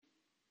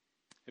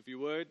If you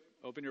would,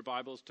 open your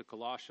Bibles to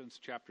Colossians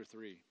chapter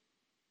 3.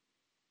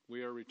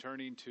 We are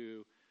returning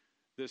to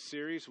this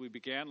series we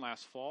began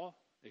last fall,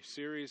 a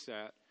series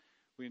that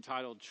we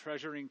entitled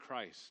Treasuring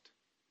Christ.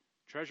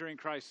 Treasuring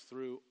Christ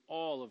through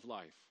all of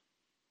life.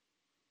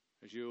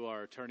 As you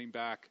are turning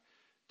back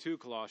to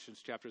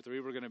Colossians chapter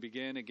 3, we're going to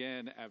begin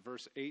again at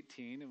verse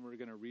 18, and we're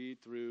going to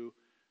read through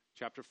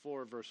chapter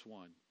 4, verse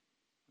 1,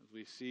 as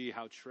we see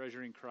how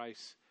treasuring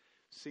Christ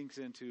sinks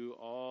into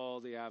all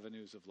the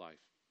avenues of life.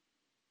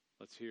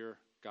 Let's hear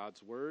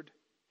God's word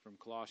from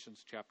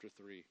Colossians chapter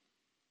 3.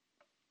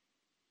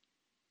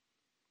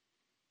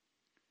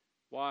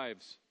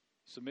 Wives,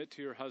 submit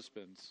to your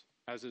husbands,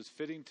 as is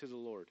fitting to the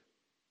Lord.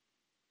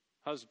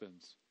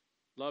 Husbands,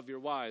 love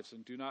your wives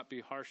and do not be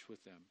harsh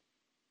with them.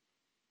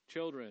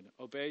 Children,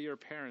 obey your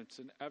parents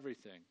in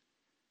everything,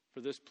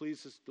 for this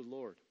pleases the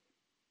Lord.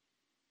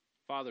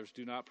 Fathers,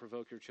 do not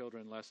provoke your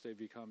children lest they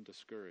become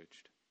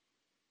discouraged.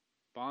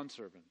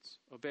 Bondservants,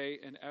 obey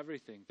in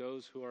everything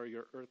those who are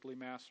your earthly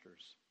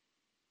masters,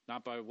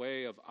 not by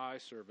way of eye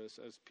service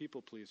as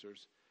people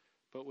pleasers,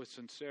 but with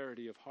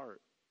sincerity of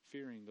heart,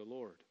 fearing the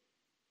Lord.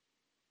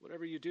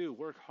 Whatever you do,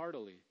 work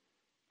heartily,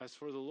 as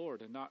for the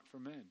Lord and not for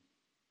men,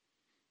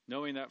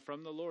 knowing that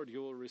from the Lord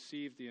you will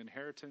receive the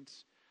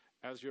inheritance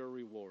as your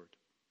reward.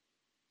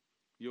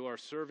 You are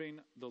serving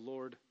the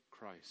Lord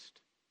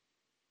Christ.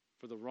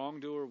 For the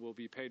wrongdoer will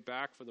be paid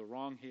back for the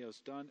wrong he has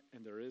done,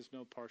 and there is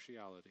no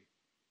partiality.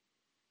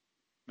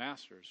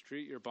 Masters,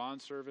 treat your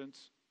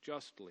bondservants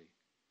justly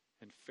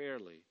and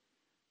fairly,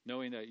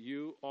 knowing that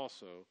you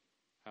also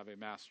have a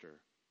master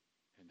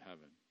in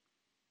heaven.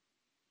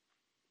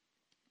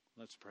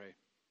 Let's pray.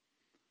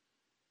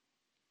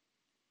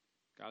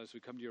 God, as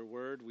we come to your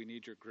word, we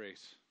need your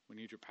grace. We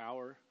need your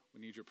power. We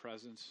need your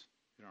presence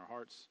in our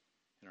hearts,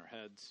 in our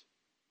heads,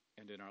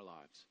 and in our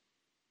lives.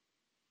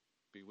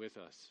 Be with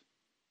us.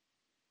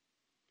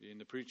 Be in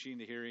the preaching,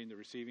 the hearing, the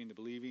receiving, the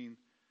believing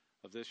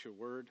of this, your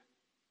word,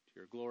 to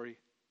your glory,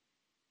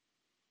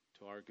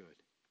 to our good.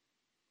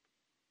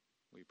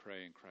 We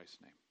pray in Christ's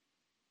name.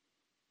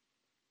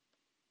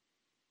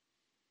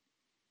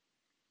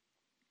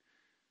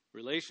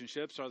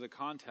 Relationships are the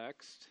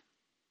context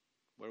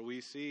where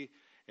we see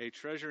a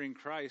treasuring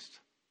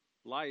Christ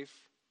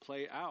life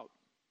play out.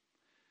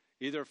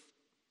 Either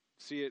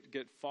see it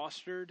get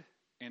fostered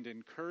and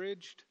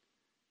encouraged,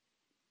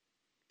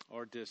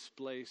 or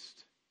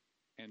displaced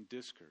and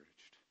discouraged.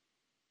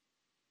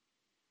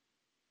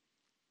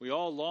 We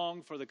all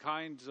long for the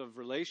kinds of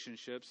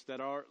relationships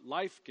that are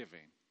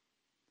life-giving.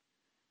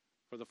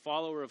 For the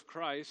follower of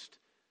Christ,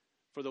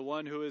 for the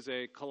one who is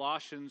a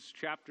Colossians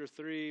chapter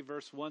 3,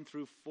 verse 1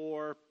 through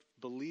 4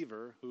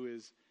 believer who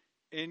is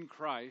in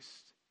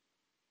Christ,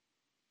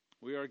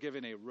 we are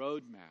given a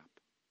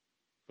roadmap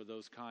for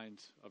those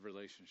kinds of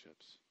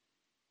relationships.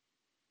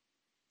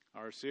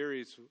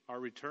 Our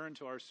return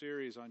to our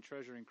series on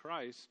treasuring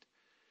Christ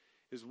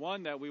is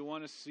one that we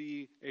want to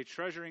see a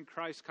treasuring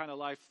Christ kind of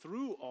life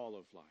through all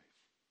of life,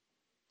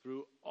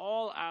 through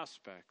all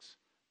aspects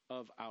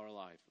of our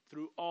life,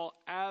 through all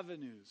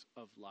avenues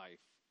of life.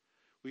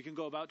 We can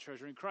go about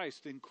treasuring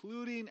Christ,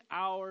 including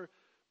our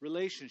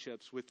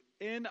relationships.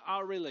 Within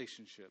our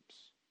relationships,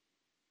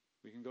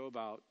 we can go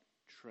about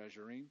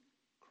treasuring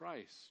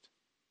Christ.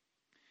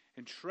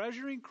 And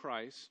treasuring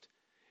Christ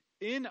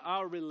in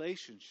our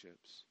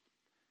relationships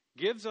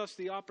gives us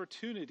the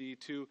opportunity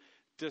to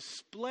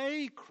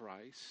display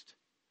Christ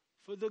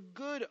for the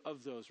good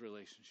of those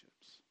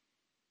relationships.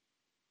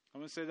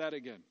 I'm going to say that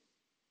again.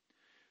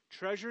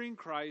 Treasuring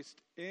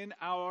Christ in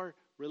our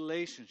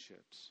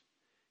relationships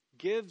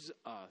gives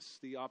us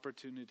the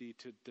opportunity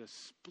to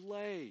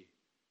display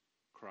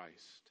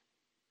Christ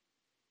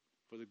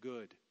for the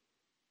good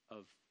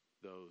of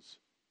those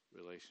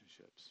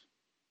relationships.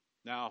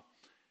 Now,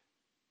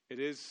 it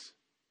is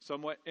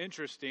somewhat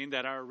interesting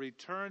that our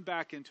return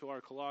back into our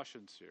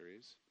Colossians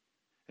series,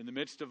 in the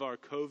midst of our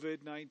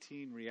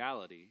COVID-19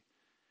 reality,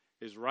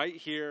 is right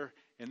here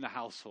in the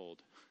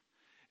household,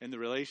 in the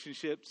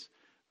relationships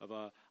of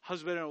a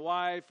husband and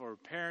wife or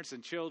parents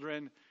and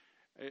children.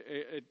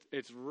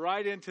 It's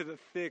right into the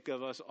thick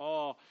of us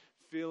all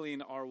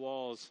feeling our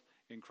walls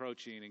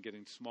encroaching and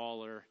getting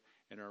smaller,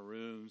 in our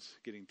rooms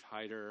getting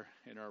tighter,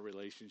 in our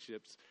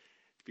relationships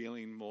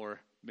feeling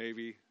more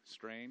maybe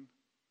strain.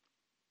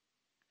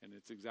 And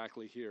it's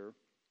exactly here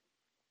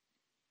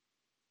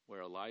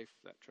where a life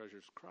that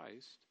treasures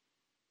Christ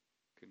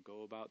can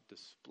go about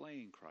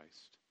displaying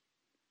Christ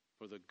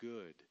for the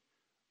good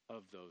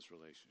of those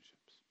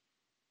relationships.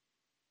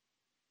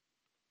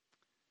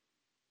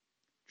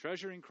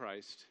 Treasuring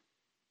Christ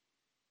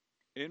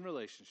in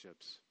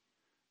relationships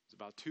is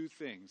about two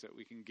things that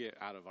we can get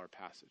out of our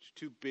passage.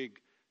 Two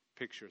big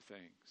picture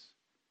things.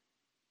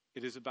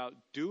 It is about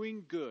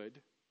doing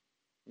good,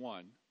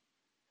 one,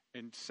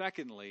 and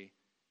secondly,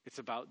 it's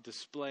about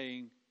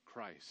displaying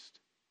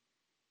Christ.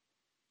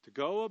 To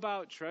go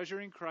about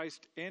treasuring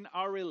Christ in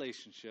our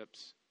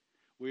relationships,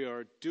 we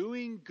are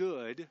doing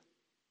good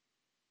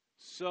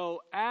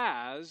so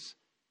as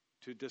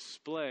to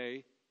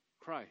display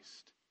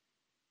Christ.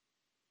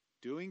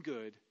 Doing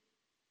good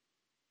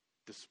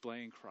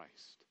displaying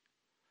Christ.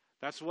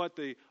 That's what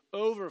the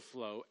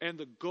overflow and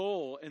the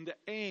goal and the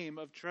aim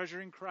of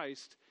treasuring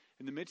Christ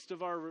in the midst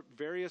of our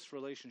various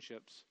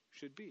relationships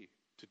should be,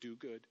 to do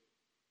good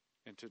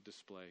and to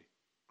display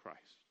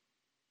Christ.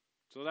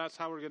 So that's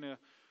how we're going to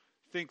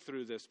think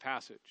through this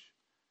passage.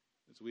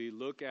 As we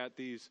look at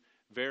these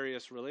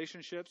various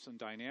relationships and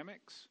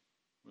dynamics,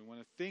 we want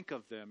to think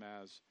of them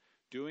as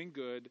doing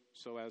good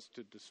so as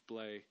to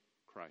display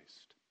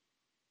Christ.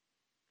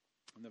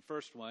 And the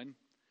first one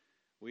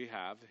we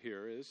have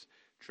here is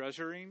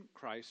treasuring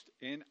Christ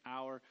in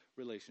our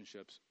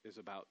relationships is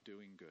about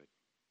doing good.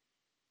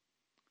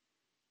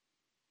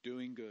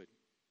 Doing good.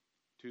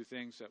 Two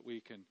things that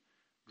we can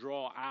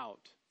draw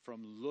out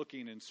from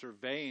looking and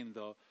surveying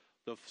the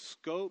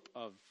scope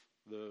of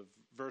the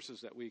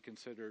verses that we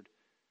considered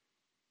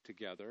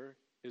together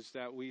is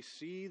that we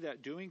see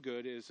that doing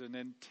good is an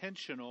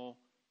intentional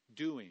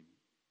doing.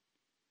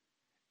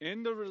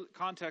 In the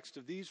context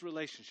of these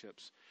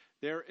relationships,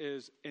 there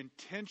is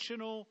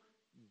intentional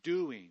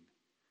doing.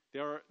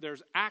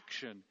 There's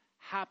action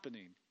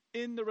happening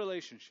in the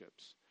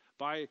relationships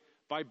by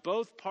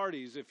both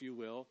parties, if you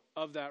will,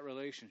 of that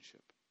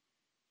relationship.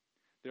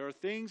 There are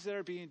things that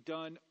are being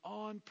done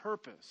on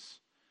purpose,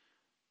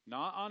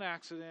 not on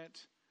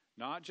accident,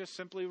 not just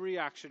simply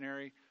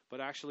reactionary, but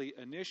actually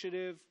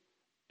initiative,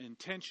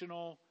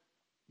 intentional,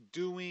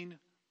 doing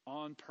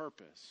on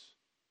purpose.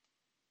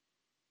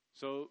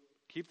 So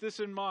keep this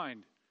in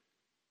mind.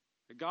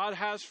 God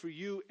has for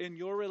you in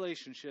your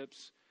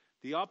relationships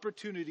the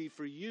opportunity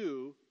for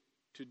you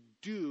to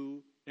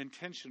do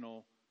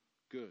intentional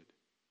good.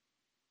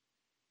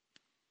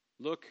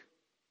 Look,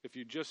 if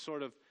you just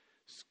sort of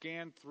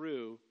scan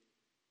through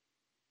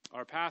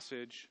our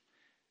passage,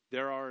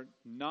 there are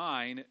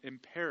 9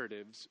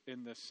 imperatives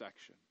in this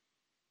section.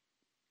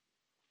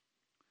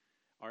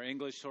 Our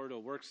English sort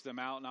of works them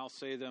out, and I'll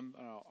say them,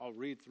 I'll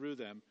read through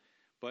them.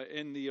 But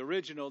in the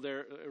original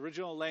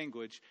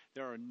language,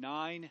 there are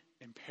 9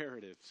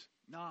 imperatives.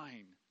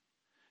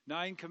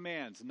 9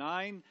 commands,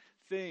 9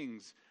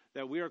 things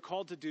that we are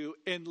called to do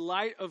in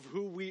light of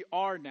who we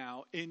are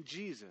now in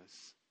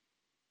Jesus.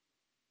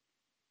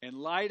 In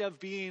light of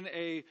being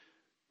a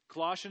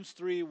Colossians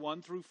 3,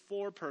 1 through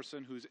 4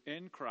 person who's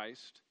in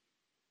Christ,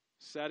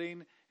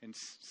 setting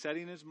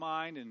his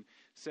mind and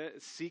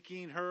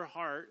seeking her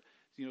heart,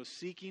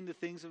 seeking the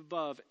things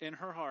above in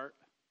her heart,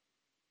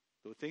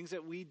 the things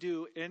that we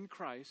do in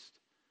Christ.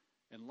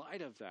 In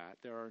light of that,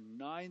 there are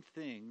 9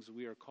 things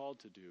we are called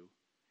to do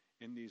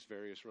in these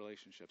various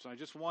relationships. And I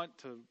just want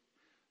to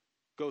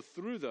go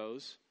through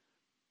those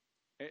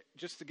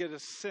just to get a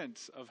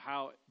sense of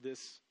how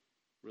this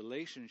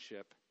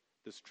relationship,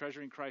 this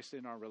treasuring Christ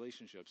in our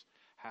relationships,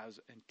 has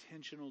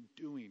intentional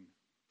doing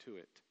to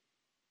it.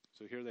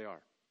 So here they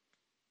are.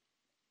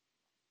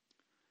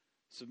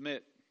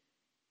 Submit.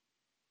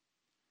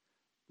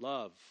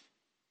 Love.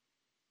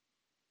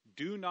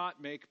 Do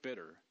not make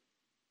bitter.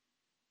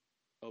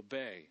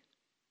 Obey.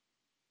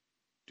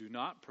 Do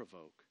not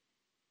provoke.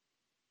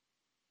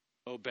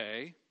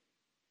 Obey.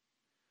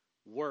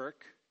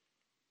 Work.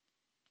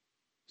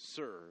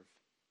 Serve.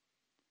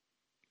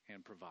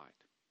 And provide.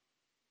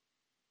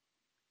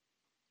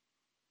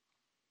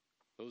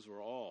 Those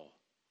were all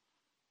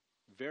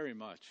very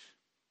much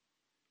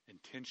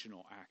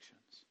intentional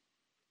actions.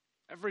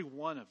 Every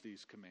one of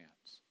these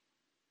commands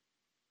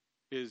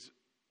is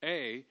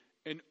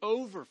an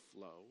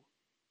overflow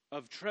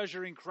of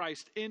treasuring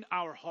Christ in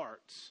our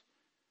hearts,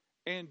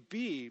 and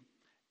B,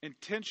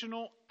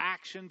 intentional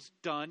actions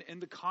done in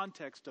the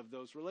context of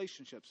those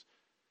relationships.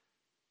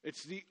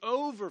 It's the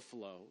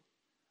overflow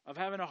of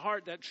having a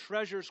heart that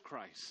treasures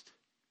Christ,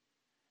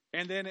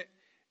 and then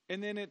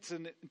it's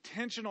an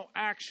intentional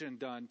action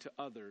done to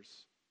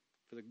others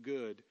for the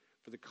good,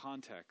 for the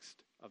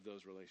context of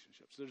those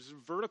relationships. There's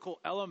a vertical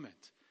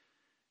element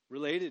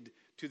related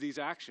to these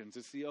actions.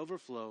 It's the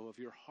overflow of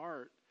your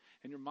heart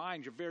and your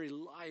mind, your very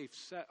life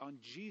set on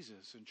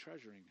Jesus and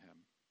treasuring him.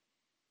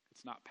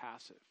 It's not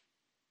passive.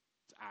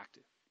 It's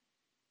active.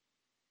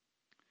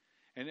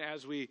 And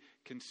as we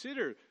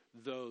consider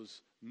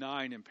those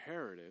 9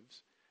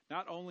 imperatives,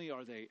 not only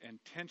are they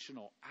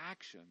intentional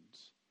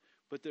actions,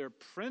 but they're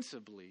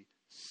principally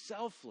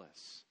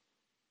selfless.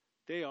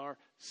 They are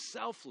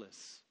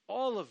selfless.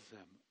 All of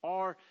them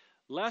are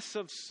less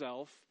of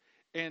self,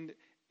 and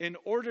in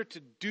order to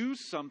do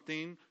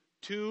something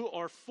to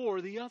or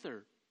for the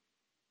other.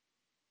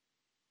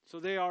 So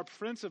they are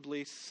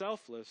principally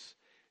selfless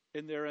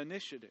in their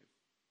initiative.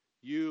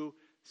 You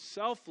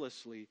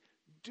selflessly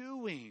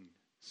doing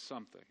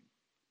something,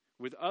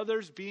 with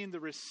others being the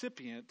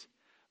recipient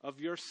of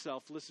your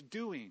selfless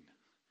doing.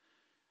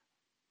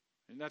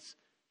 And that's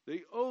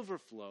the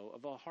overflow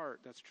of a heart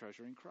that's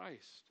treasuring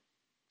Christ.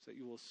 It's that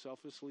you will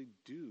selflessly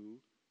do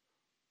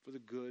for the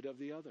good of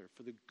the other,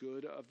 for the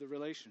good of the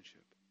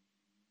relationship.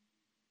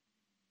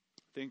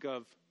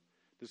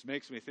 This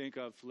makes me think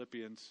of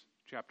Philippians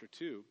chapter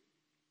 2.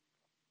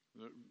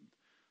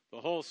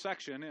 The whole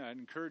section, I'd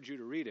encourage you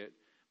to read it,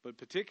 but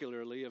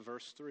particularly of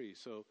verse 3.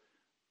 So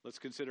let's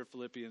consider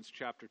Philippians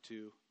chapter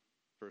 2,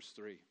 verse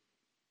 3.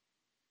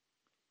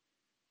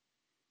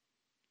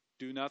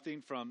 Do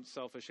nothing from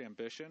selfish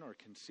ambition or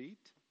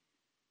conceit,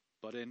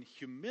 but in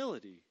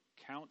humility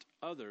count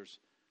others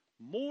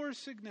more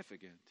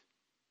significant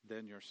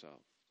than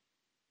yourself.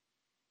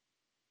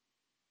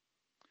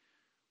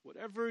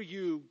 Whatever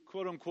you,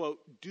 quote unquote,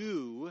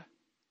 do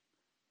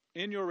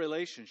in your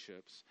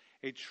relationships,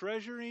 a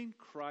treasuring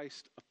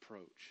Christ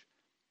approach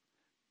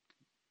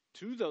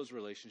to those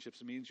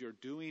relationships means your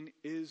doing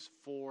is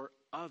for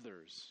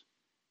others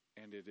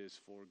and it is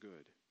for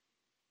good.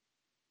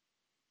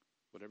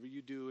 Whatever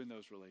you do in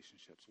those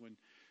relationships, when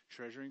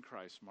treasuring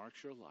Christ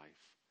marks your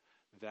life,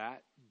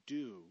 that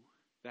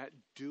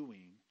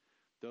doing,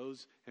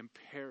 those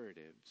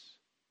imperatives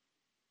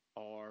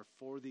are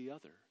for the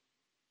other,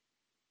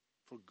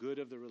 for good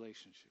of the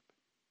relationship.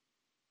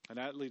 And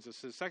that leads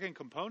us to the second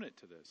component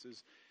to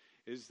this,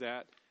 is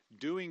that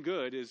doing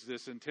good is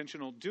this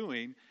intentional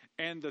doing,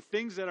 and the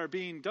things that are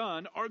being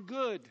done are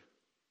good.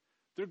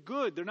 They're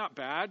good. They're not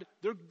bad.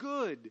 They're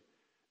good.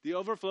 The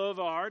overflow of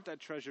a heart that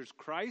treasures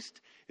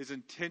Christ is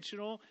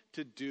intentional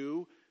to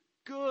do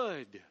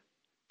good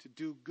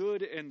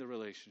in the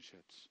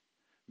relationships.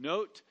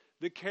 Note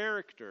the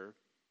character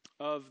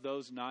of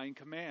those 9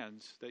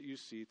 commands that you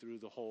see through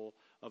the whole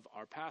of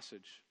our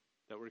passage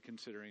that we're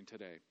considering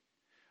today.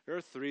 There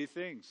are 3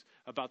 things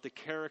about the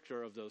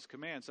character of those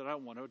commands that I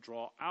want to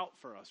draw out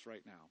for us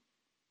right now.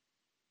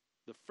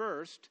 The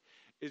first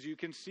is you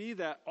can see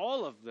that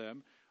all of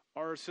them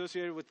are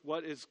associated with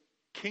what is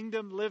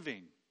kingdom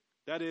living.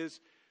 That is,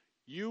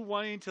 you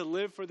wanting to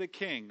live for the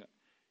King.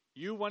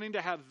 You wanting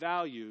to have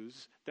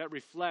values that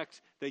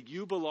reflect that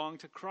you belong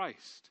to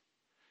Christ.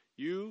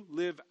 You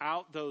live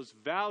out those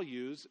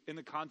values in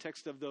the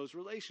context of those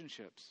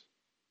relationships.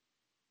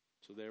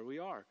 So there we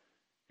are.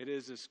 It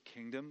is this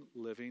kingdom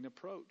living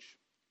approach.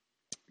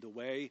 The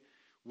way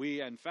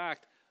we, in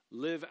fact,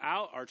 live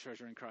out our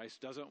treasure in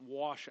Christ doesn't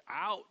wash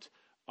out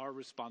our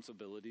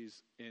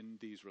responsibilities in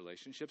these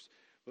relationships,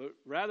 but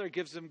rather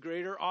gives them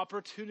greater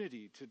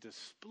opportunity to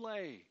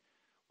display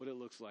what it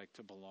looks like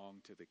to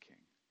belong to the King.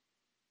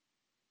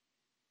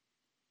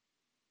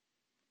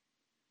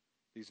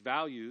 These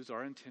values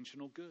are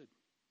intentional good,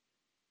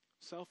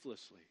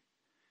 selflessly,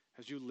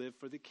 as you live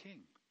for the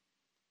King.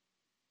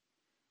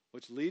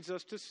 Which leads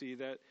us to see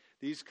that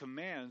these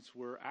commands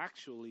were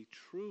actually,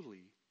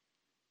 truly,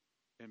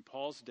 in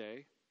Paul's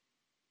day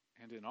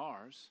and in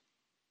ours,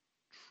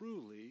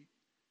 truly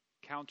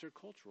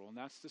countercultural. And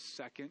that's the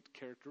second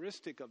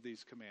characteristic of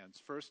these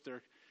commands. First,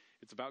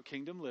 it's about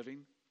kingdom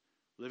living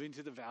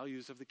to the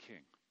values of the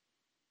King.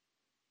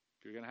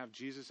 If you're going to have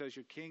Jesus as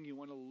your King, you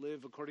want to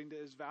live according to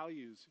his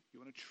values. You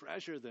want to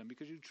treasure them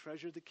because you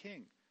treasure the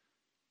King.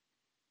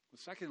 Well,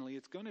 secondly,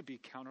 it's going to be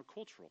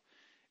countercultural.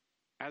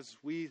 As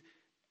we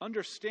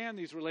understand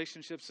these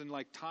relationships in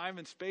like time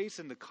and space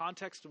and the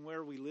context and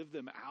where we live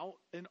them out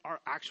in our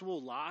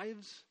actual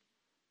lives,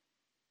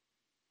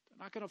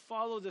 they're not going to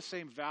follow the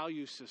same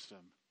value system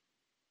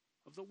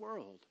of the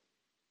world.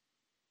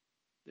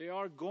 They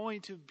are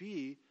going to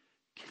be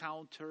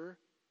countercultural.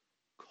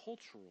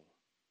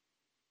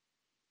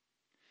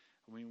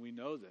 I mean, we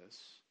know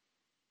this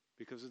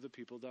because of the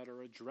people that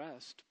are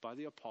addressed by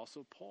the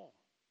Apostle Paul.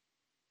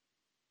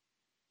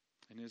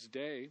 In his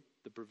day,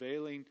 the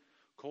prevailing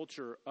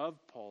culture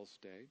of Paul's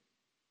day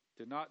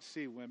did not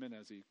see women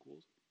as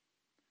equals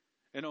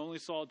and only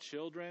saw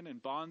children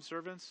and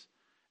bondservants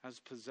as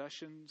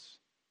possessions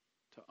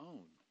to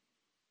own.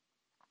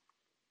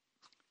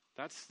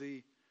 That's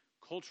the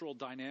cultural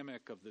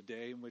dynamic of the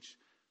day in which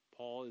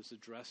Paul is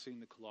addressing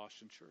the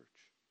Colossian church.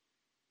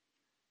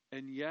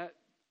 And yet,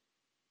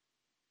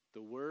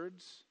 the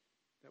words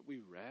that we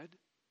read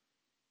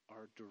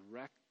are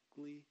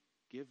directly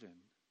given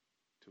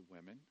to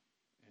women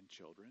and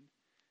children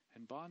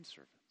and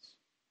bondservants.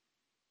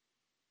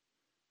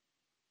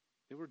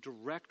 They were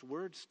direct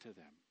words to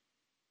them.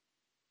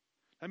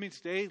 That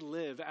means they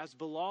live as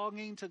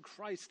belonging to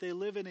Christ. They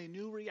live in a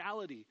new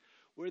reality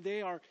where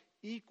they are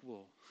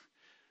equal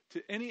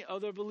to any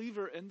other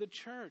believer in the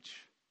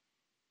church.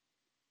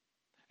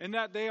 And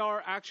that they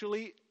are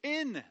actually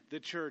in the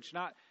church,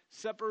 not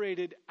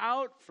separated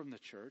out from the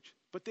church,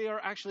 but they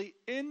are actually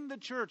in the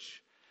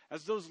church.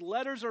 As those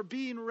letters are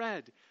being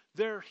read,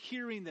 they're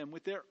hearing them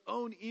with their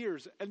own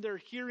ears, and they're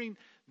hearing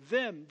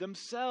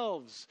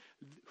themselves,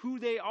 who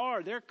they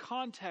are, their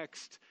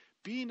context,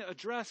 being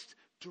addressed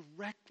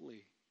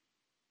directly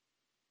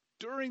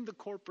during the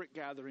corporate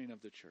gathering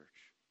of the church.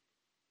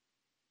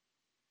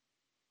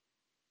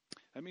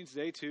 That means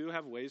they too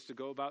have ways to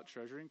go about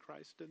treasuring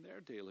Christ in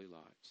their daily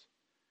lives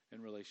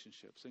and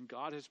relationships. And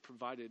God has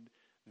provided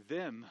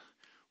them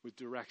with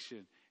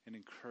direction and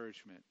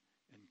encouragement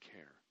and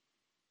care.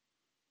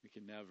 We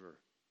can never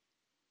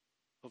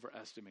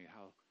overestimate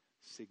how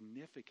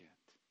significant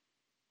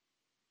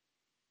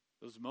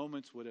those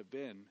moments would have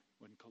been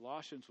when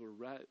Colossians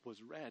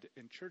was read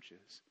in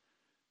churches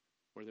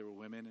where there were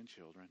women and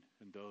children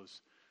and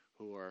those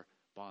who are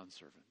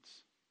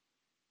bondservants.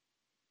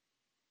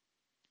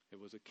 It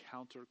was a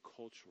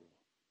countercultural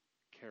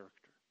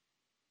character.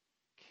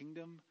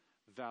 Kingdom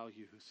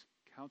values,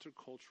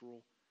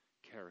 countercultural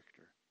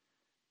character.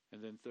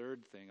 And then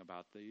third thing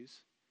about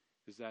these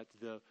is that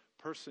the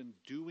person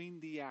doing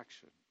the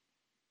action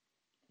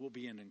will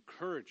be an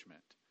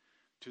encouragement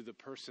to the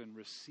person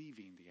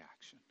receiving the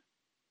action.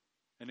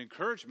 An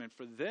encouragement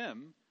for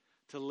them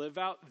to live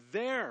out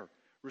their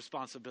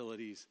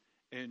responsibilities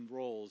and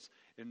roles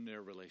in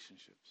their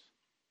relationships.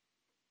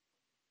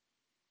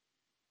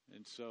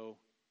 And so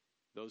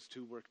those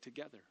two work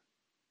together.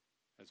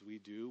 As we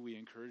do, we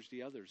encourage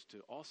the others to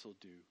also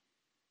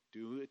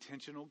do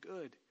intentional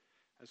good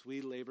as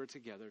we labor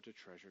together to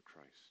treasure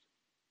Christ.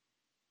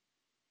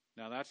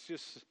 Now that's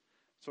just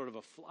sort of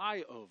a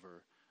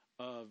flyover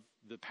of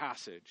the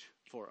passage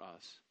for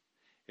us.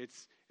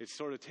 It's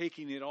sort of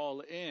taking it all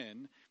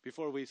in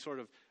before we sort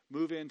of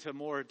move into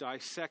more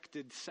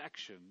dissected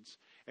sections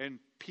and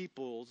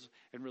peoples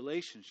and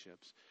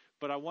relationships.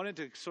 But I wanted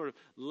to sort of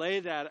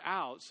lay that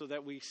out so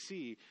that we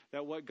see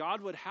that what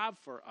God would have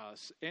for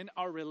us in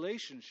our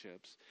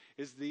relationships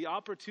is the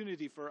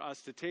opportunity for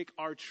us to take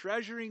our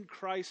treasuring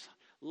Christ's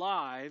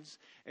lives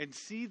and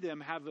see them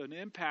have an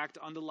impact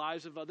on the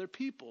lives of other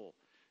people.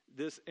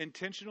 This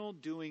intentional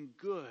doing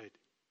good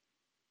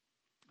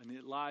in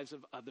the lives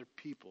of other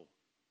people.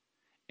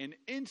 And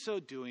in so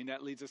doing,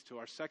 that leads us to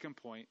our second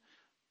point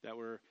that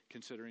we're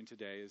considering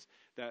today, is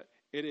that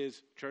it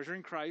is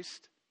treasuring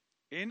Christ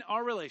in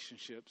our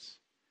relationships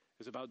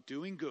is about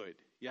doing good.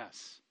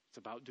 Yes, it's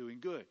about doing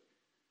good.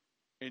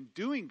 And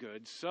doing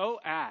good so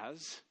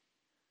as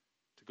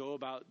to go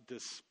about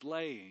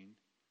displaying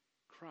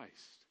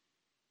Christ.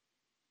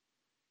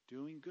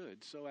 Doing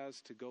good so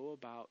as to go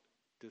about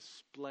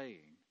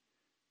displaying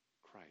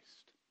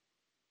Christ.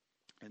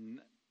 And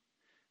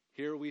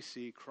here we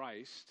see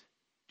Christ,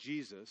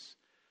 Jesus,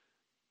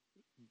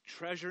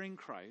 treasuring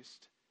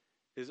Christ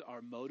is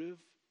our motive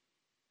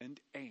and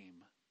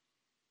aim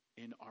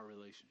in our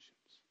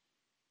relationships.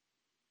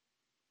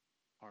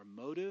 Our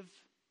motive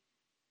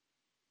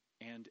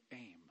and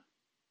aim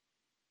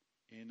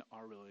in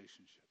our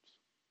relationships.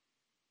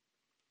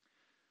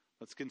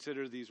 Let's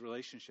consider these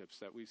relationships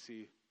that we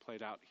see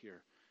played out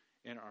here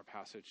in our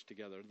passage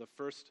together. The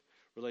first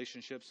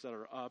relationships that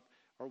are up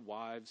are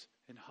wives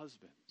and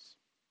husbands.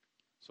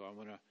 So I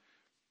want to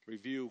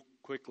review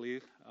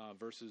quickly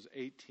verses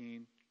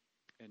 18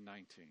 and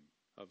 19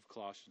 of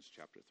Colossians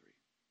chapter 3.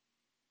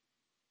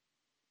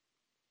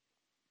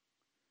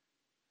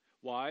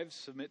 Wives,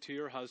 submit to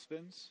your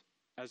husbands,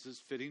 as is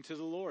fitting to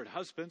the Lord.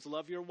 Husbands,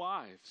 love your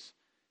wives.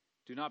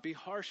 Do not be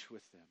harsh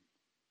with them.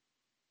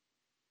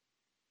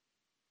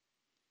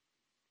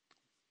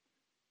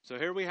 So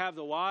here we have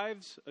the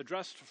wives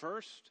addressed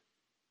first.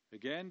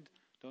 Again,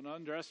 don't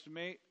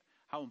underestimate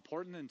how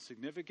important and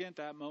significant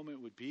that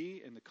moment would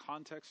be in the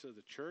context of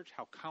the church,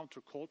 how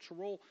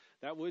countercultural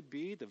that would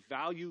be, the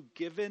value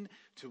given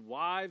to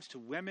wives, to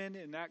women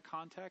in that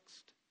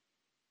context.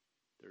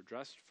 They're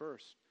addressed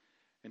first.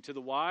 And to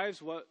the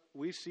wives, what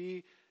we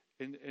see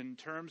in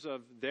terms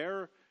of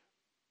their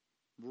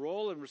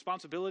role and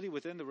responsibility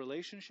within the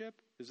relationship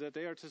is that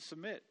they are to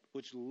submit,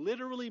 which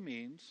literally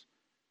means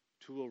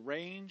to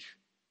arrange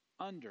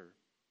under.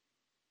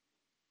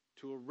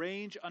 To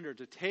arrange under,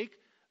 to take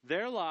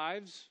their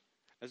lives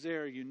as they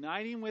are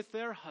uniting with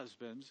their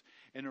husbands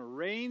and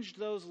arrange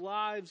those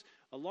lives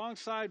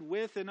alongside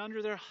with and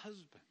under their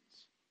husbands.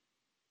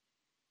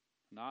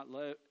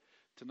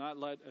 To not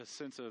let a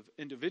sense of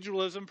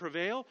individualism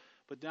prevail,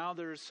 but now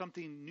there is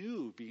something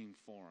new being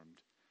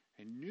formed,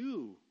 a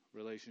new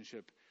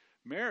relationship.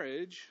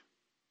 Marriage,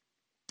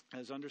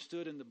 as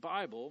understood in the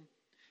Bible,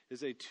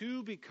 is a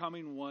two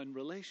becoming one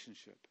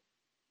relationship.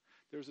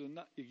 There's a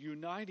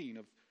uniting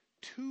of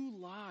two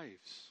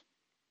lives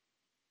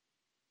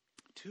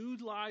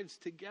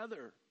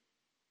together.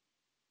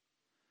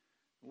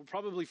 We're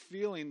probably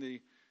feeling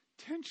the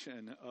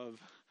tension of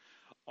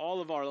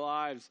all of our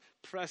lives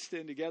pressed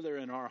in together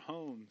in our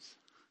homes.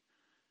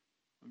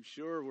 I'm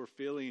sure we're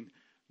feeling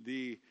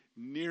the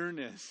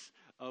nearness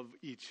of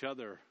each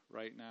other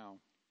right now.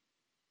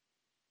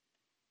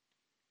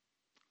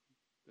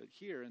 But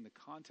here, in the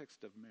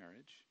context of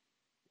marriage,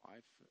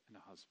 wife and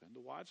a husband,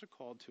 the wives are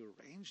called to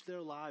arrange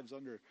their lives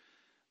under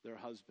their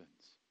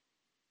husbands.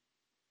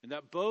 And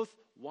that both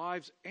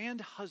wives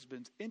and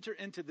husbands enter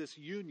into this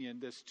union,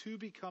 this two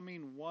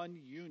becoming one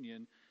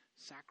union,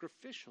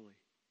 sacrificially.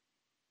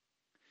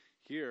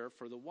 Here,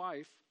 for the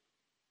wife,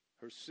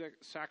 her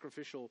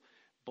sacrificial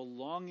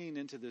belonging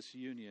into this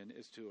union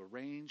is to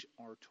arrange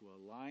or to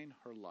align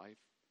her life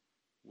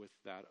with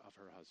that of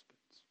her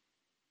husband's.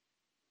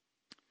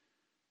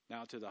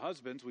 Now, to the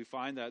husbands, we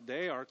find that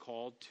they are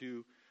called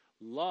to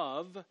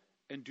love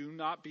and do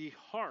not be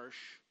harsh.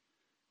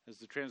 As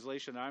the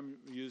translation I'm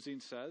using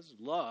says,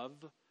 love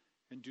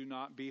and do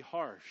not be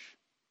harsh.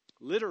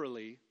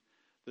 Literally,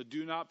 the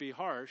do not be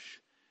harsh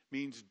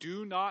means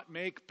do not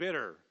make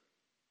bitter.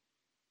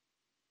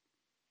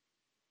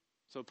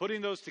 So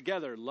putting those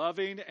together,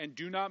 loving and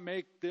do not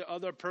make the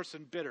other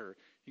person bitter,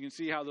 you can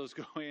see how those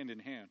go hand in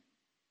hand.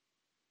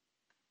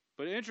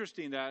 But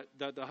interesting that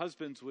the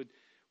husbands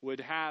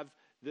would have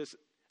this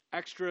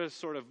extra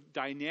sort of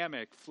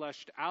dynamic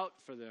fleshed out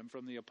for them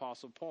from the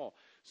Apostle Paul.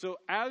 So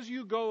as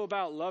you go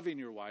about loving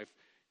your wife,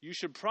 you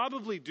should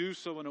probably do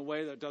so in a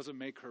way that doesn't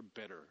make her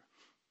bitter.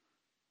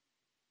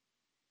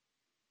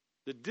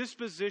 The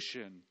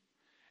disposition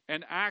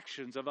and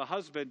actions of a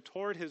husband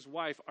toward his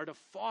wife are to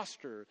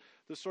foster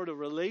the sort of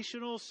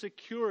relational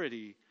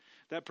security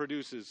that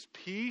produces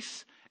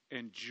peace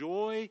and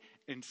joy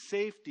and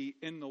safety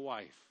in the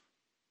wife.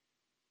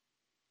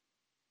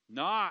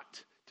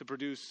 Not to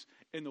produce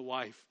in the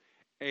wife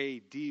a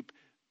deep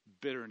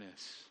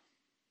bitterness.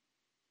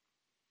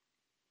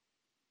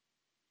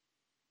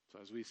 So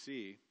as we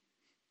see,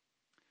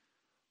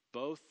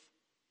 both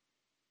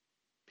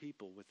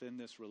people within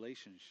this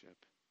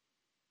relationship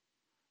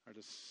are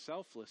to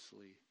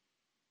selflessly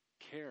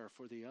care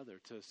for the other,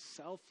 to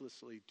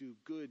selflessly do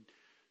good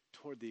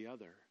toward the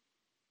other,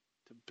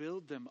 to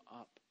build them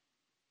up.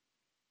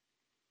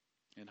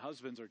 And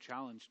husbands are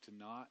challenged to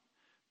not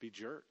be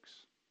jerks,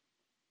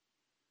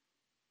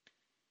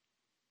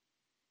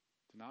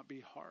 to not be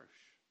harsh,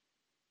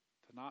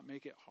 to not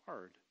make it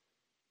hard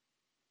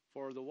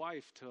for the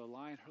wife to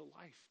align her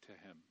life to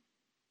him.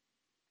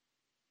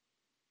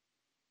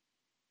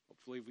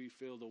 Hopefully we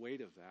feel the weight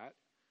of that.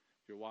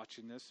 If you're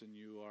watching this and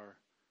you are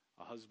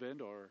a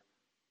husband or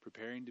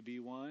preparing to be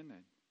one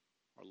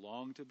or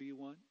long to be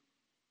one,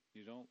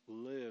 you don't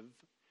live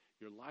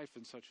your life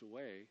in such a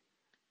way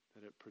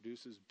that it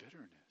produces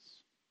bitterness.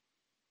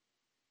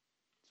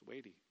 It's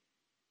weighty.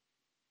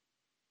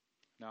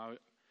 Now,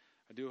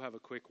 I do have a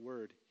quick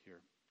word here.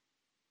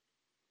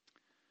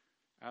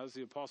 As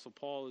the Apostle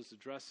Paul is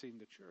addressing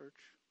the church,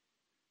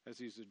 as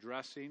he's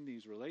addressing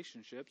these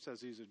relationships,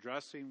 as he's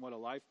addressing what a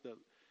life that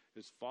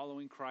is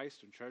following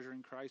Christ and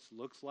treasuring Christ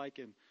looks like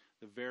in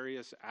the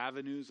various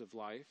avenues of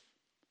life,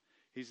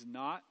 he's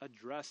not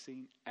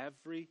addressing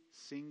every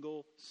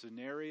single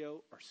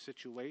scenario or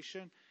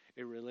situation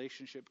a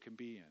relationship can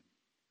be in.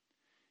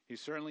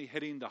 He's certainly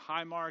hitting the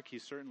high mark.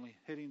 He's certainly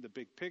hitting the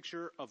big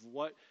picture of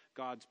what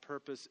God's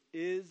purpose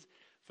is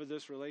for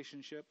this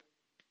relationship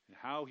and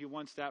how he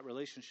wants that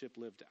relationship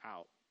lived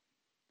out.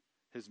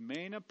 His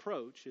main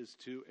approach is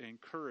to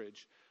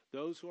encourage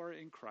those who are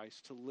in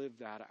Christ to live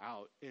that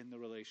out in the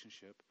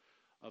relationship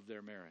of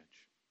their marriage.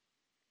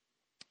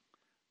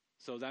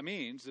 So that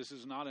means this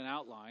is not an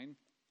outline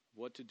of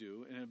what to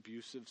do in an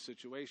abusive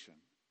situation.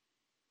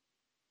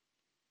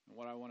 And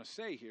what I want to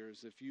say here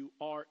is if you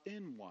are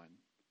in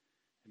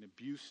an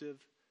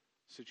abusive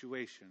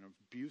situation, an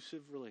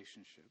abusive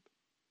relationship,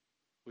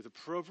 with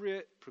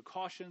appropriate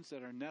precautions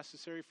that are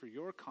necessary for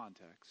your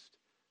context,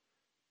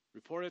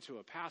 report it to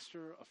a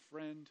pastor, a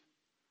friend,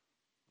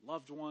 a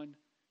loved one,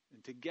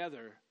 and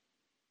together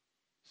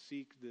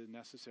seek the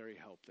necessary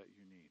help that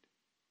you need.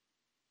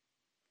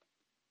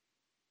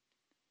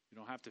 You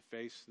don't have to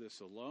face this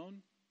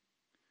alone.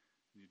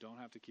 You don't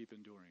have to keep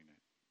enduring it.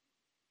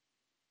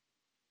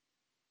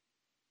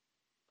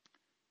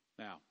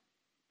 Now,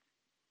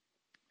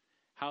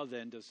 how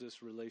then does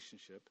this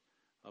relationship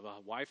of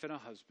a wife and a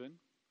husband,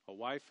 a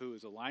wife who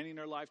is aligning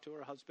her life to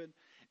her husband,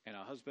 and a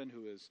husband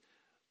who is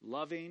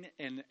loving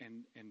in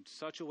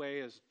such a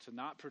way as to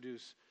not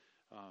produce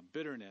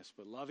bitterness,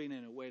 but loving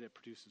in a way that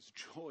produces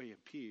joy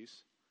and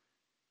peace,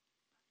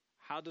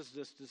 how does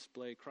this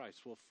display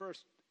Christ? Well,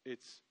 first,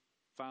 it's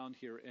found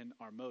here in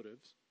our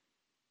motives.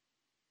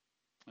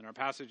 In our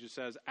passage it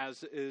says,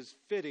 as is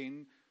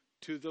fitting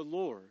to the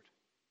Lord.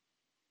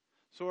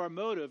 So our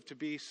motive to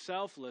be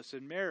selfless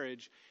in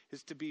marriage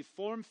is to be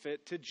form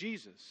fit to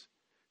Jesus,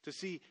 to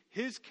see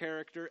his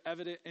character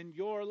evident in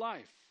your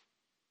life.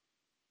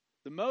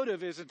 The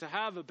motive isn't to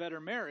have a better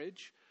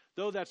marriage,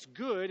 though that's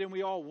good and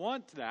we all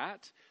want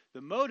that.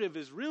 The motive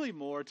is really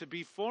more to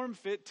be form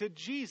fit to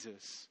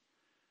Jesus.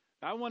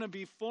 I want to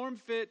be form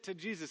fit to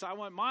Jesus. I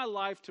want my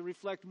life to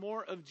reflect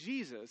more of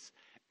Jesus,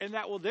 and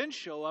that will then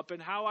show up in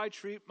how I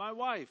treat my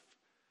wife.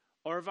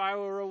 Or if I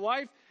were a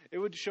wife, it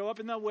would show up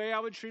in the way I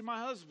would treat my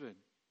husband.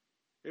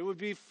 It would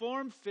be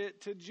form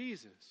fit to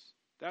Jesus.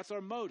 That's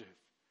our motive.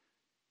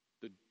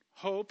 The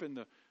hope and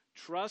the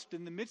trust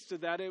in the midst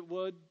of that, it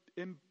would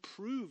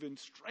improve and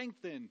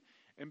strengthen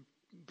and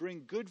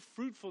bring good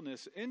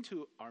fruitfulness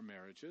into our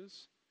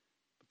marriages.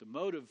 But the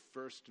motive,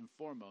 first and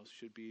foremost,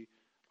 should be,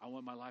 I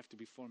want my life to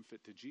be form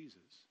fit to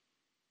Jesus.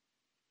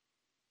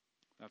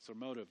 That's our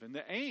motive. And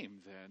the aim,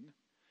 then,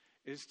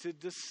 is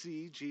to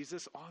see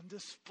Jesus on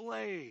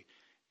display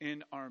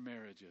in our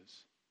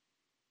marriages.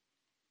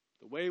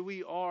 The way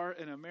we are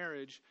in a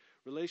marriage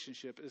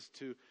relationship is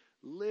to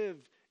live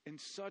in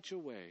such a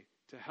way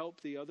to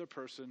help the other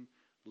person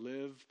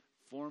live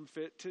form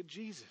fit to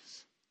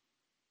Jesus.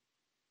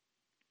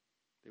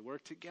 They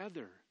work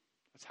together.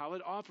 That's how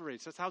it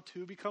operates. That's how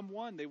two become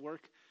one. They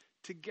work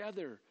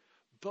together.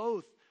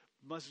 Both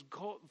must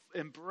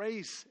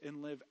embrace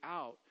and live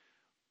out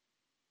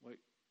what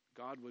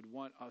God would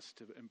want us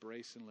to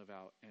embrace and live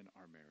out in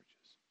our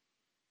marriages.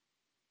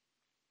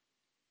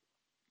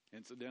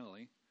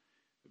 Incidentally,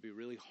 it would be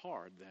really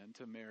hard then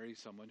to marry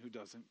someone who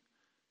doesn't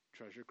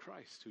treasure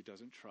Christ, who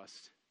doesn't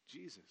trust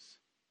Jesus,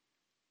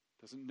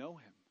 doesn't know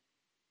him.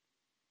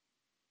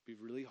 It'd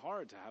be really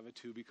hard to have a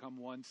two become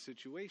one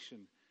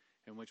situation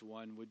in which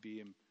one would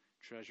be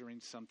treasuring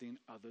something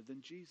other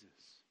than Jesus.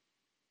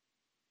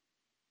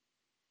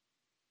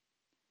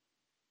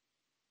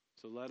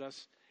 So let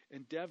us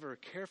endeavor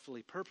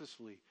carefully,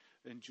 purposefully,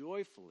 and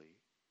joyfully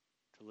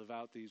to live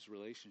out these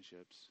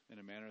relationships in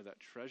a manner that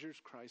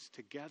treasures Christ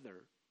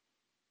together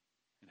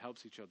and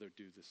helps each other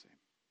do the same.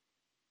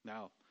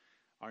 Now,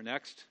 our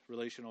next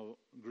relational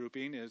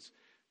grouping is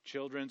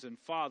children's and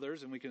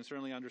fathers, and we can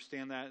certainly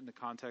understand that in the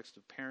context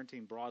of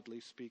parenting, broadly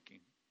speaking.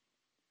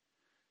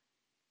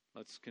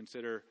 Let's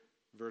consider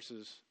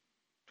verses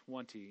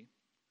 20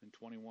 and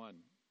 21.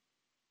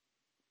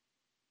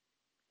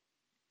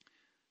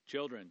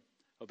 Children,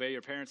 obey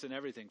your parents in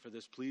everything, for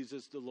this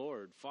pleases the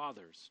Lord.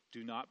 Fathers,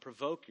 do not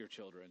provoke your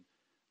children,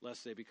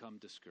 lest they become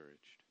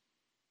discouraged.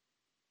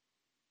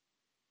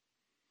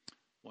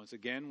 Once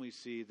again, we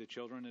see the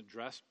children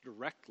addressed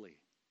directly.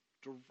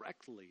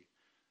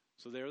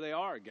 So there they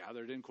are,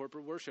 gathered in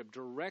corporate worship,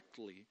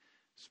 directly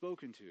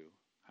spoken to.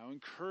 How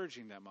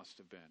encouraging that must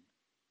have been.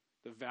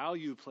 The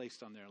value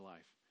placed on their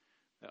life.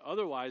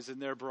 Otherwise, in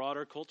their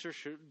broader culture,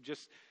 should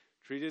just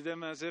treated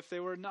them as if they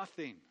were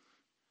nothing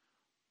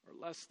or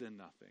less than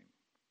nothing.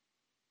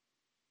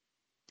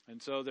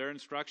 And so their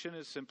instruction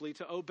is simply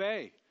to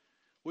obey,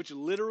 which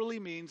literally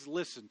means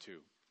listen to.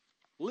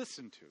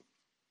 Listen to.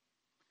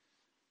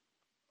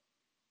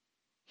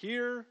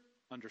 Hear,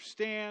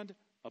 understand,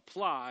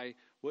 apply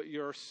what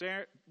your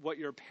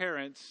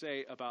parents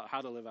say about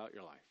how to live out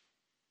your life.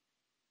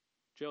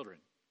 Children,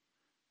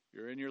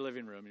 you're in your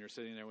living room and you're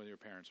sitting there with your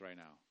parents right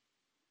now.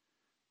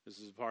 This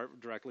is part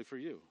directly for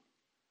you.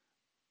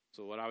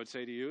 So what I would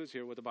say to you is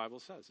hear what the Bible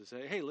says. Is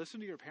say, hey, listen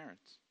to your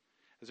parents.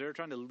 As they're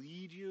trying to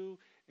lead you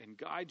and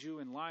guide you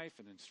in life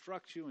and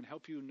instruct you and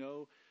help you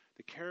know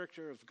the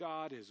character of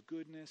God, His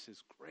goodness,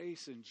 His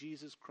grace in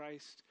Jesus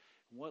Christ,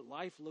 and what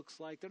life looks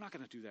like. They're not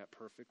going to do that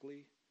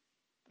perfectly.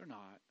 They're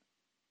not.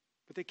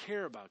 But they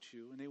care about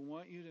you and they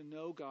want you to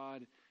know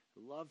God,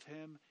 love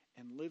Him,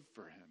 and live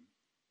for Him.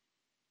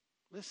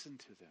 Listen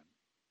to them.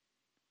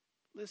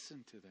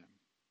 Listen to them.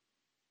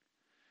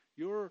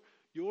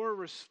 Your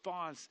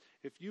response,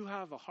 if you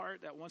have a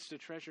heart that wants to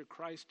treasure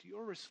Christ,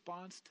 your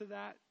response to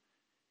that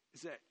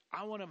is that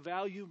I want to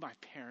value my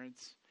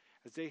parents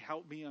as they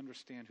help me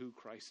understand who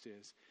Christ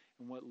is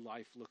and what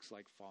life looks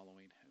like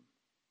following Him.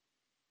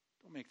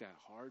 Don't make that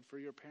hard for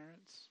your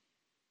parents.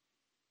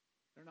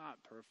 They're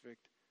not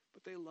perfect,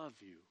 but they love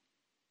you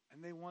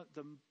and they want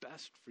the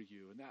best for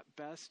you, and that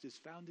best is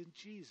found in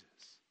Jesus.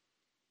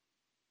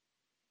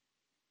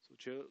 So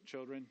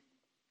children,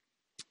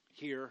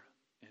 hear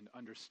and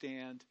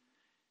understand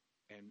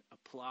and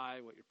apply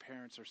what your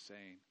parents are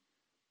saying,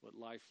 what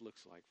life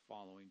looks like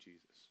following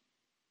Jesus.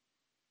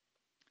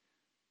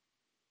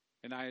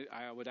 And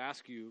I would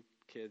ask you,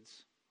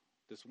 kids,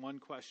 this one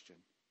question.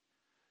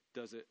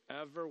 Does it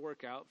ever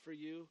work out for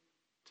you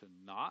to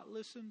not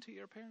listen to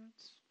your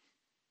parents?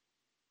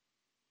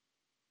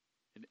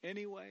 In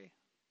any way?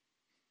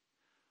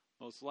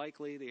 Most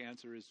likely the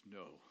answer is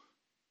no.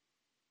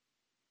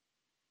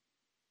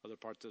 Other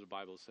parts of the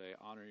Bible say,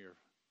 honor your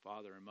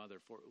father and mother,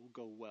 for it will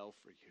go well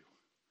for you.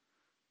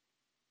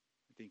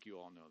 I think you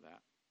all know that.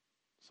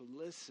 So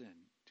listen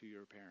to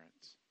your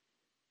parents.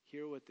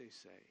 Hear what they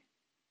say.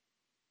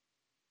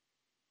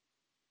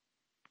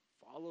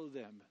 Follow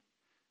them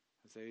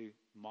as they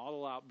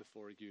model out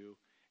before you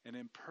an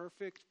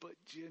imperfect but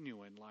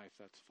genuine life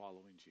that's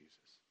following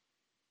Jesus.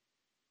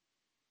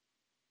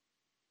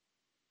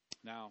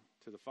 Now,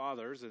 to the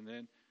fathers, and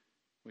then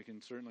we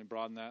can certainly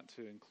broaden that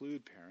to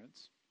include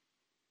parents.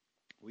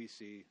 We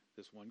see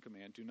this one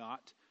command: do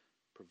not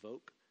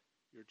provoke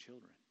your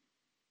children.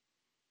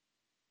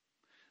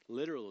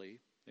 Literally,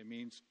 it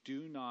means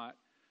do not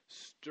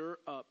stir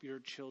up your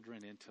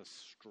children into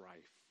strife.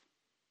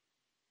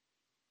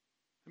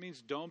 It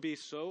means don't be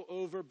so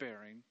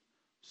overbearing,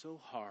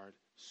 so hard,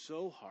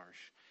 so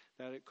harsh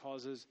that it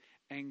causes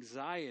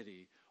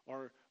anxiety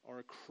or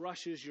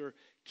crushes your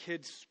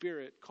kid's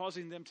spirit,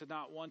 causing them to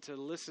not want to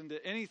listen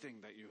to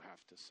anything that you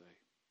have to say.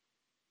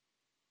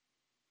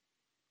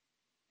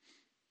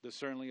 This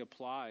certainly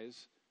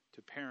applies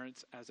to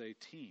parents as a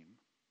team,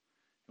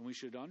 and we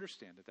should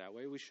understand it that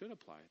way. We should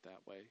apply it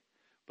that way.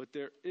 But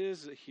there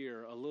is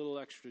here a little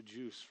extra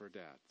juice for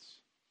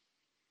dads.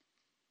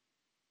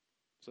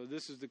 So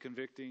this is the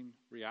convicting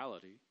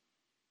reality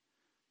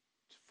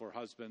for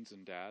husbands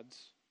and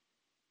dads.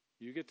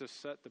 You get to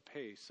set the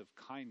pace of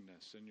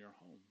kindness in your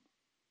home.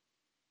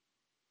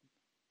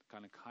 The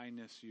kind of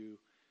kindness you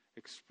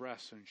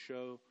express and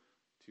show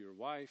to your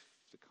wife,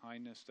 the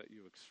kindness that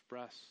you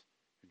express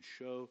and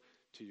show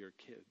to your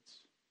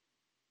kids.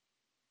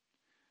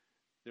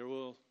 There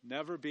will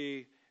never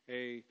be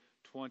a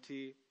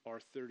 20 or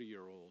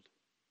 30-year-old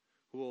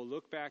who will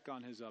look back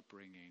on his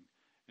upbringing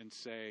and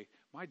say,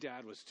 my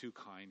dad was too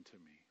kind to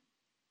me.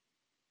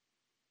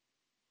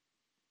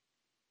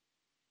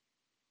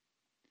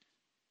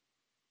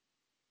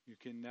 You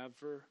can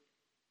never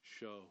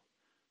show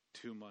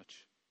too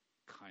much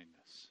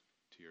kindness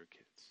to your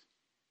kids.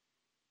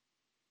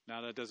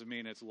 Now, that doesn't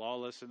mean it's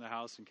lawless in the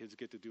house and kids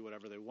get to do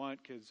whatever they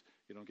want. Kids,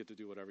 you don't get to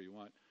do whatever you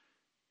want.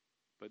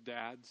 But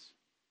dads,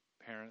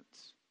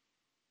 parents,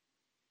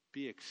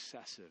 be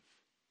excessive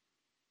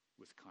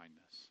with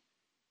kindness.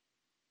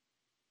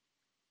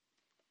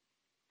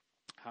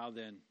 How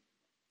then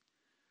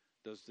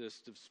does this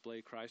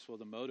display Christ? Well,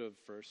 the motive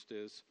first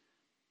is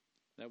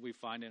that we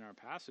find in our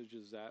passage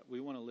is that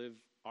we want to live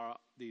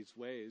these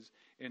ways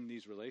in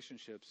these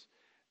relationships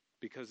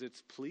because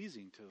it's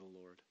pleasing to the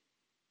Lord.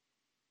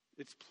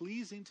 It's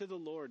pleasing to the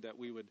Lord that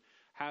we would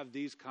have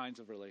these kinds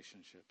of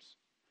relationships.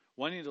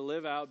 Wanting to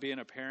live out being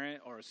a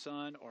parent or a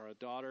son or a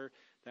daughter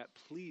that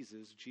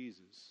pleases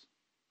Jesus.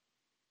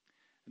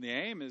 And the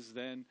aim is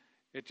then,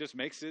 it just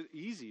makes it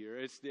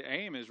easier. The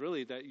aim is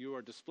really that you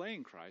are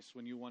displaying Christ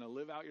when you want to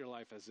live out your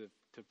life as if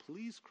to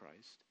please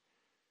Christ.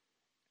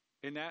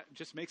 And that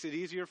just makes it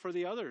easier for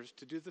the others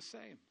to do the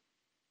same.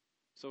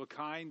 So a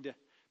kind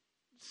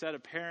set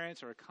of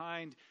parents or a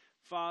kind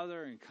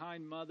father and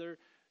kind mother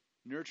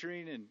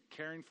nurturing and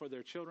caring for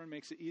their children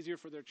makes it easier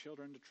for their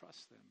children to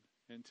trust them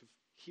and to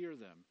hear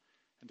them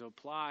and to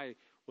apply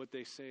what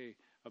they say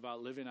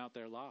about living out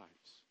their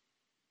lives.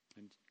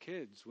 And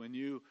kids, when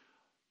you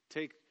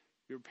take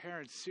your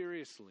parents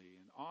seriously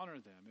and honor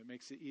them, it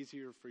makes it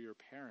easier for your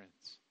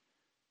parents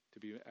to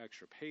be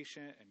extra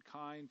patient and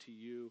kind to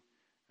you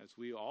as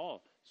we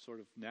all sort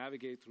of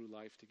navigate through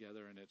life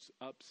together and its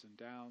ups and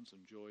downs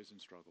and joys and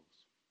struggles.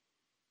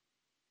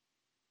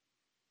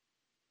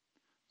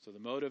 So the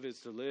motive is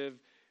to live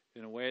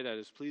in a way that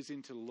is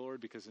pleasing to the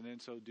Lord, because in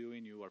so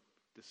doing you are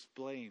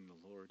displaying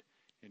the Lord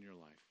in your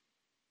life.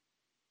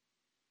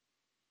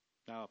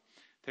 Now,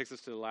 takes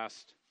us to the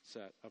last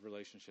set of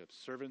relationships,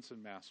 servants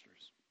and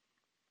masters.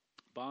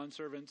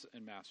 Bondservants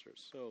and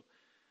masters. So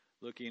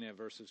looking at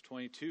verses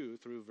 22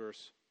 through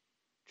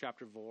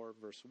chapter 4,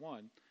 verse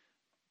 1,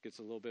 gets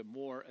a little bit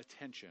more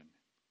attention.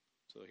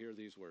 So hear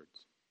these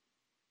words.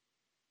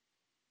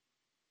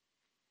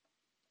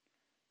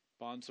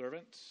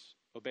 Bondservants,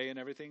 obey in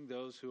everything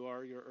those who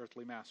are your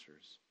earthly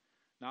masters,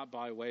 not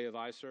by way of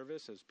eye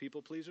service as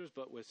people pleasers,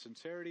 but with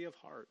sincerity of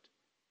heart,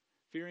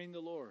 fearing the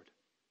Lord.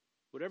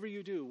 Whatever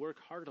you do, work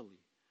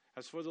heartily,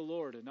 as for the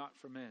Lord and not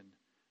for men,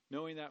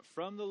 knowing that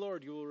from the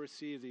Lord you will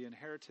receive the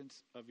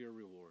inheritance of your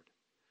reward.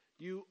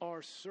 You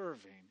are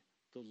serving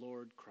the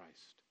Lord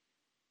Christ.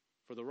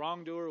 For the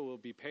wrongdoer will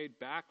be paid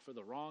back for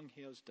the wrong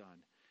he has done,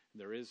 and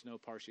there is no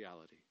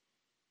partiality.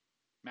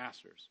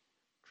 Masters,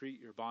 treat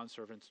your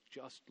bondservants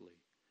justly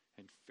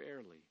and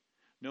fairly,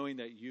 knowing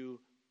that you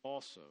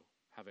also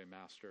have a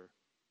master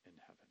in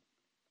heaven.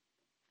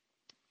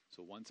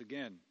 So once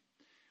again,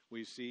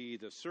 we see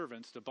the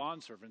servants, the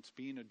bondservants,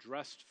 being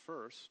addressed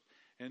first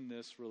in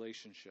this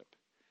relationship.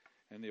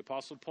 And the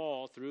Apostle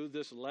Paul, through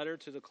this letter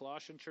to the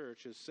Colossian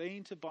church, is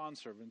saying to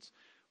bondservants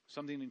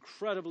something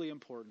incredibly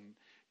important.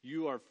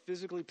 You are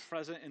physically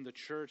present in the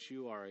church.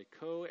 You are a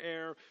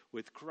co-heir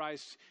with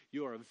Christ.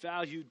 You are a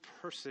valued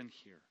person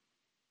here.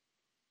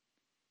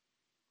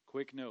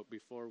 Quick note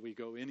before we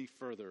go any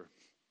further.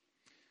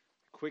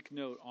 Quick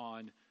note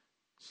on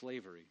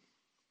slavery.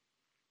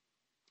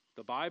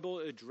 The Bible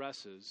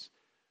addresses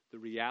the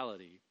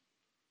reality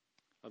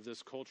of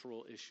this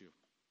cultural issue.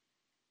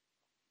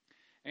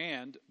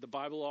 And the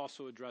Bible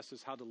also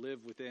addresses how to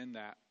live within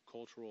that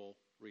cultural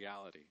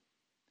reality.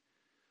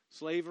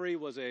 Slavery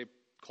was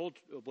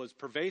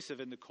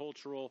pervasive in the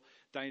cultural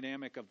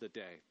dynamic of the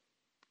day.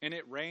 And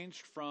it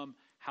ranged from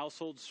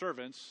household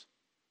servants,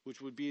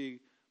 which would be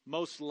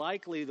most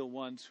likely the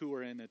ones who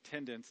were in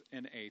attendance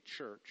in a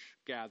church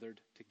gathered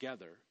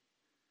together.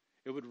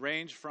 It would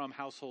range from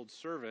household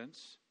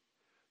servants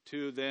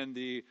to then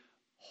the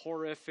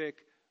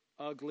horrific,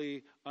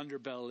 ugly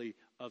underbelly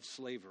of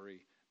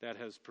slavery that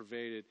has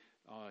pervaded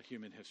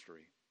human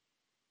history.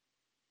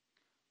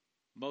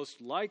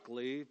 Most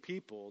likely,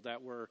 people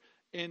that were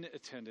in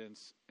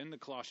attendance in the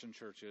Colossian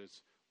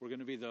churches were going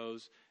to be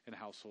those in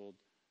household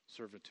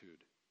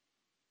servitude.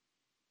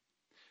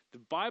 The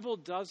Bible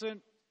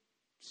doesn't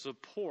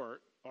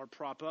support or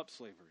prop up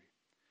slavery.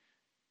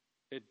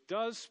 It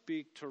does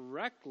speak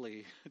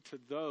directly to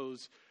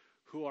those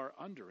who are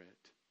under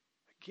it.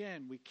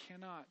 Again, we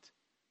cannot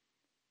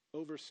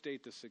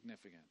overstate the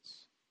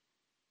significance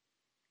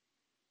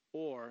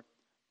or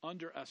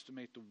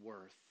underestimate the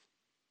worth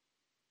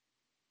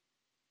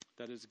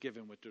that is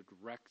given with the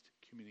direct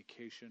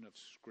communication of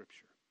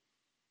Scripture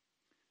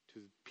to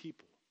the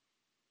people.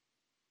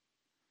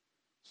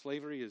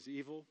 Slavery is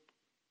evil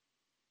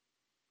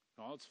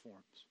in all its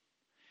forms.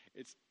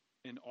 It's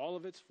in all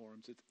of its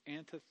forms, it's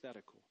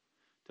antithetical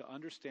to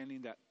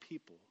understanding that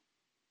people,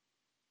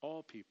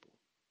 all people,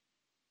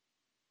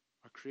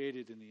 are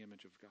created in the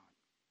image of God.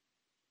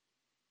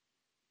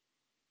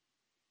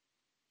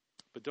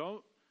 But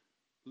don't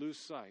lose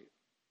sight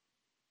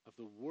of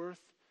the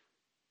worth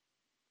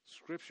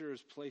Scripture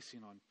is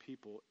placing on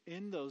people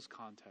in those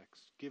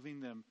contexts,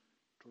 giving them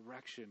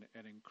direction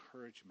and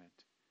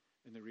encouragement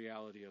in the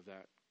reality of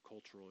that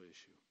cultural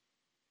issue.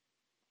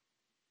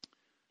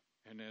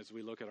 And as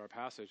we look at our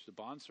passage, the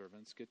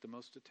bondservants get the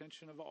most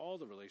attention of all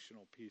the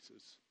relational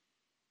pieces.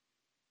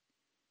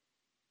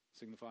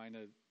 signifying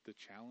the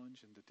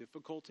challenge and the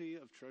difficulty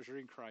of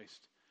treasuring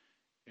Christ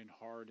in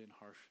hard and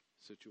harsh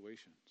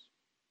situations.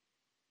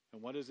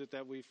 And what is it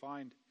that we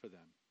find for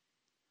them?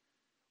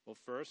 Well,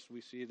 first,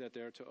 we see that they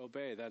are to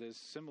obey. That is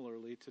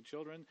similarly to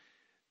children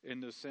in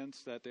the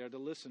sense that they are to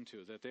listen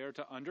to, that they are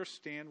to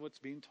understand what's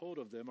being told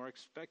of them or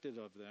expected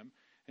of them,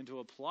 and to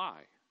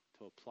apply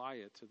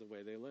it to the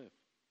way they live.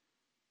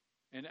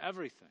 In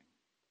everything.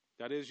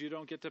 That is, you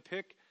don't get to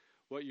pick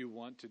what you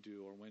want to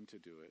do or when to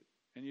do it.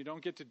 And you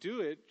don't get to do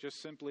it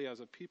just simply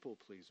as a people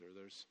pleaser.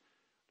 There's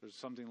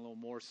something a little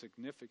more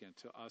significant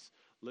to us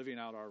living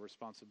out our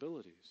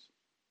responsibilities.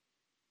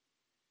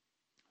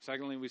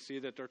 Secondly, we see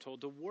that they're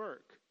told to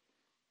work.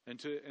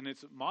 And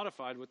it's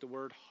modified with the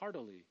word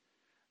heartily.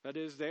 That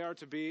is, they are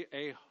to be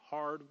a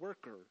hard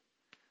worker.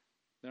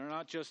 They're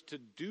not just to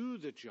do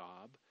the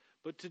job,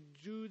 but to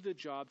do the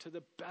job to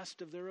the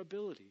best of their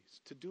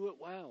abilities, to do it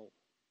well.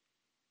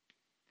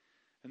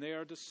 And they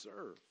are to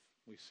serve,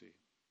 we see,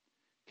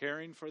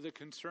 caring for the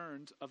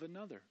concerns of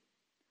another.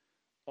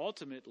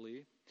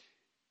 Ultimately,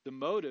 the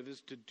motive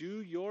is to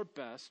do your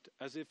best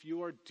as if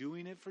you are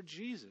doing it for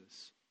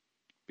Jesus.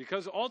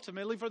 Because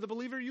ultimately, for the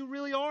believer, you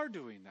really are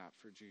doing that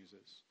for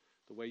Jesus,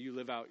 the way you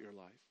live out your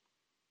life.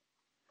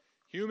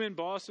 Human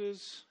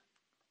bosses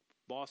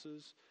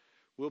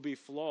will be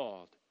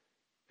flawed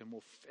and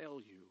will fail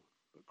you,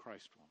 but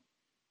Christ won't.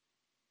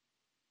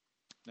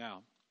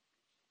 Now,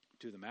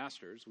 to the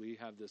masters, we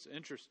have this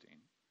interesting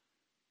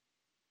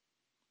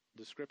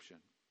description.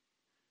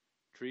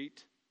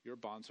 Treat your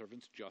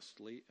bondservants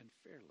justly and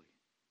fairly.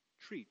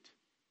 Treat.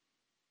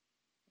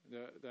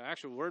 The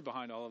actual word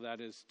behind all of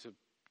that is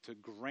to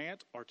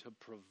grant or to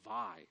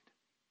provide.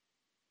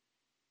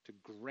 To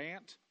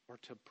grant or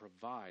to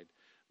provide.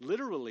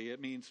 Literally,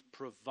 it means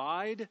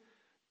provide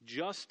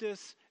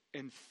justice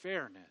and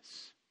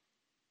fairness.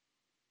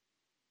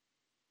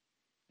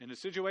 In a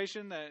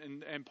situation that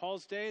in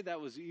Paul's day, that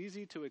was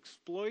easy to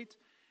exploit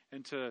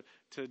and to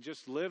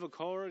just live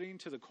according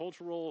to the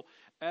cultural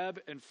ebb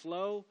and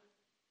flow.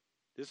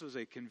 This was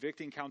a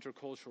convicting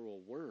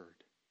countercultural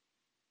word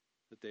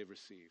that they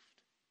received.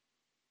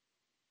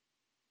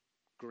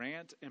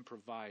 Grant and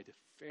provide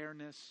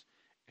fairness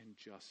and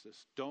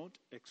justice. Don't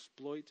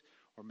exploit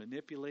or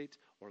manipulate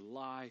or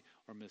lie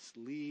or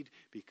mislead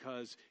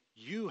because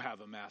you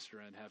have a master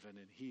in heaven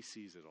and he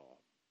sees it all.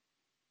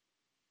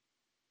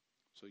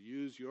 So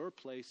use your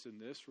place in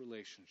this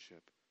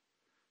relationship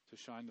to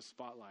shine the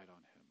spotlight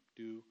on him.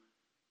 Do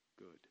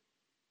good.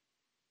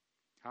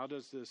 How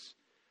does this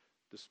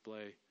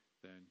display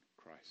then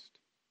Christ?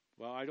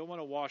 Well, I don't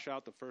want to wash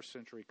out the first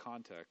century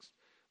context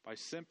by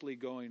simply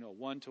going a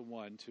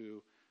one-to-one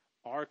to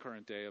our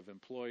current day of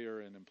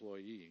employer and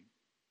employee.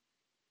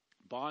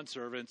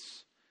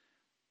 Bondservants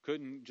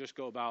couldn't just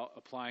go about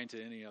applying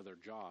to any other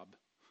job.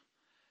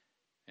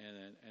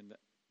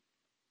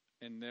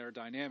 And their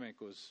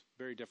dynamic was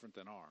very different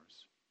than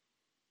ours.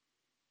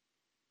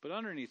 But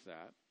underneath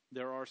that,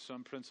 there are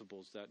some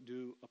principles that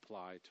do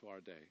apply to our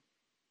day.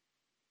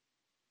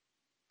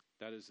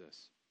 That is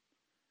this.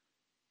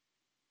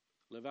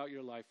 Live out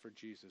your life for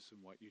Jesus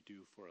in what you do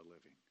for a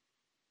living.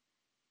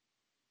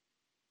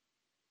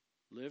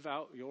 Live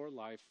out your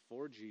life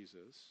for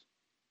Jesus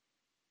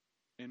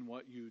in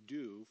what you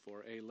do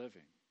for a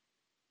living.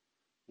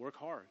 Work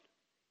hard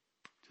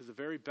to the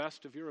very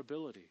best of your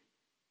ability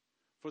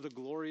for the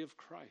glory of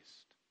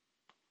Christ.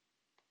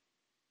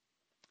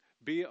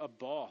 Be a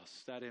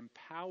boss that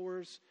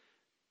empowers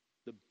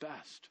the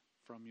best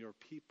from your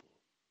people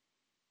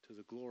to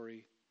the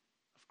glory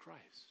of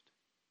Christ.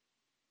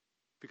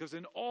 Because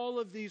in all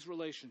of these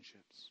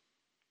relationships,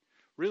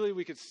 really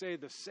we could say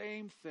the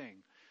same thing.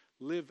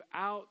 Live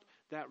out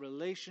that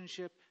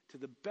relationship to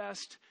the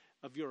best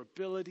of your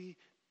ability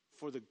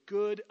for the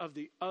good of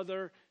the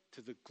other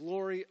to the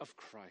glory of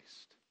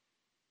Christ.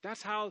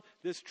 That's how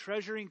this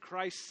treasuring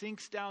Christ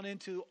sinks down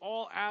into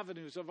all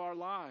avenues of our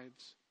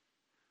lives.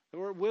 That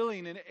we're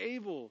willing and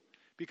able,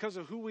 because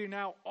of who we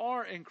now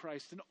are in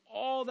Christ and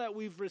all that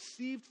we've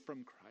received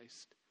from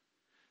Christ,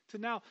 to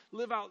now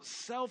live out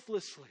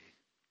selflessly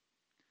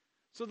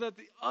so that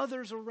the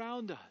others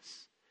around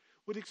us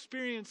would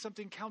experience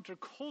something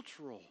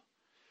countercultural,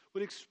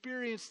 would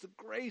experience the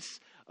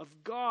grace of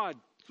God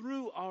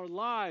through our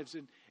lives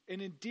and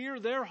endear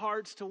their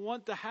hearts to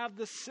want to have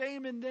the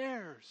same in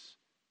theirs.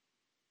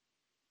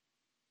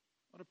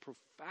 What a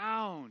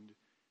profound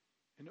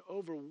and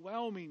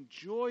overwhelming,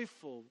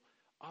 joyful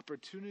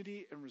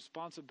opportunity and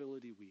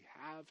responsibility we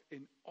have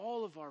in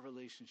all of our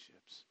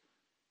relationships,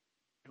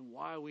 and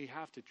why we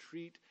have to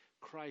treat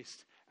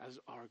Christ as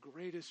our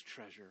greatest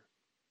treasure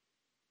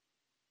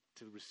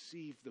to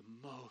receive the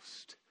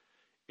most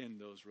in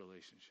those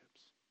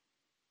relationships.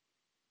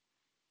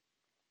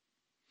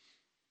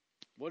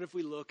 What if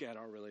we look at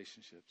our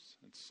relationships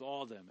and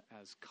saw them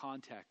as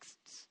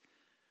contexts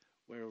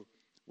where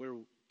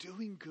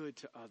doing good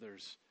to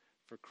others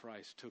for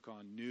Christ took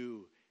on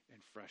new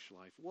and fresh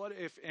life? What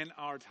if in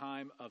our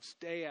time of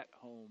stay at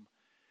home,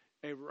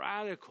 a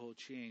radical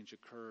change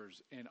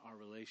occurs in our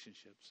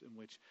relationships in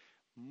which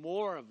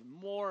more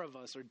of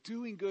us are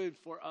doing good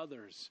for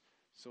others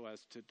so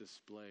as to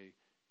display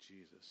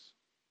Jesus.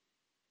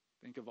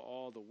 Think of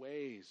all the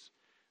ways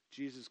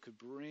Jesus could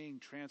bring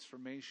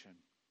transformation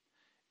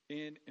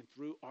in and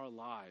through our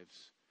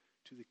lives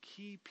to the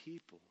key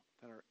people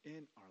that are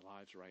in our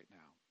lives right now.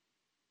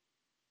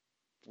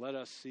 Let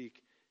us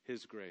seek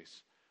his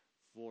grace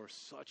for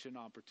such an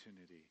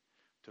opportunity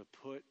to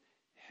put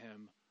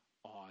him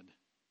on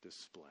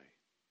display.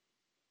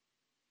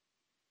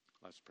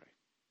 Let's pray.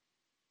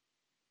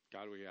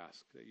 God, we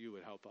ask that you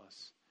would help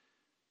us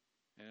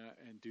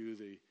and do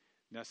the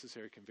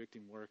necessary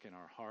convicting work in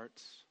our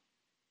hearts.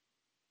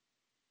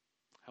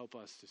 Help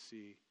us to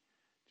see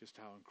just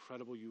how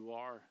incredible you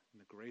are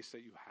and the grace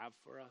that you have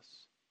for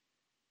us,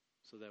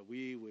 so that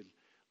we would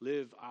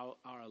live out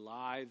our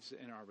lives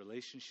and our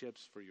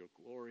relationships for your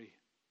glory.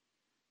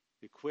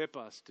 Equip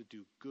us to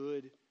do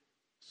good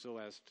so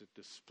as to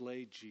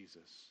display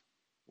Jesus,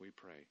 we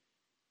pray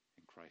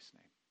in Christ's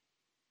name.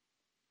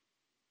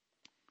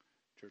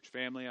 Church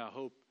family, I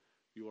hope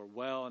you are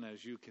well, and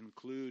as you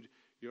conclude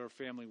your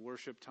family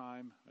worship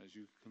time, as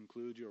you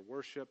conclude your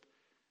worship,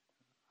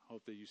 I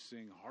hope that you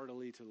sing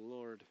heartily to the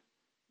Lord.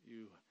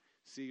 You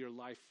see your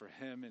life for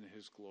him and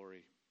his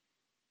glory.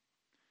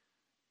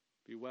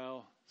 Be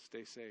well,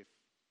 stay safe.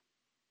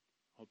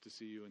 Hope to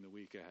see you in the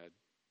week ahead.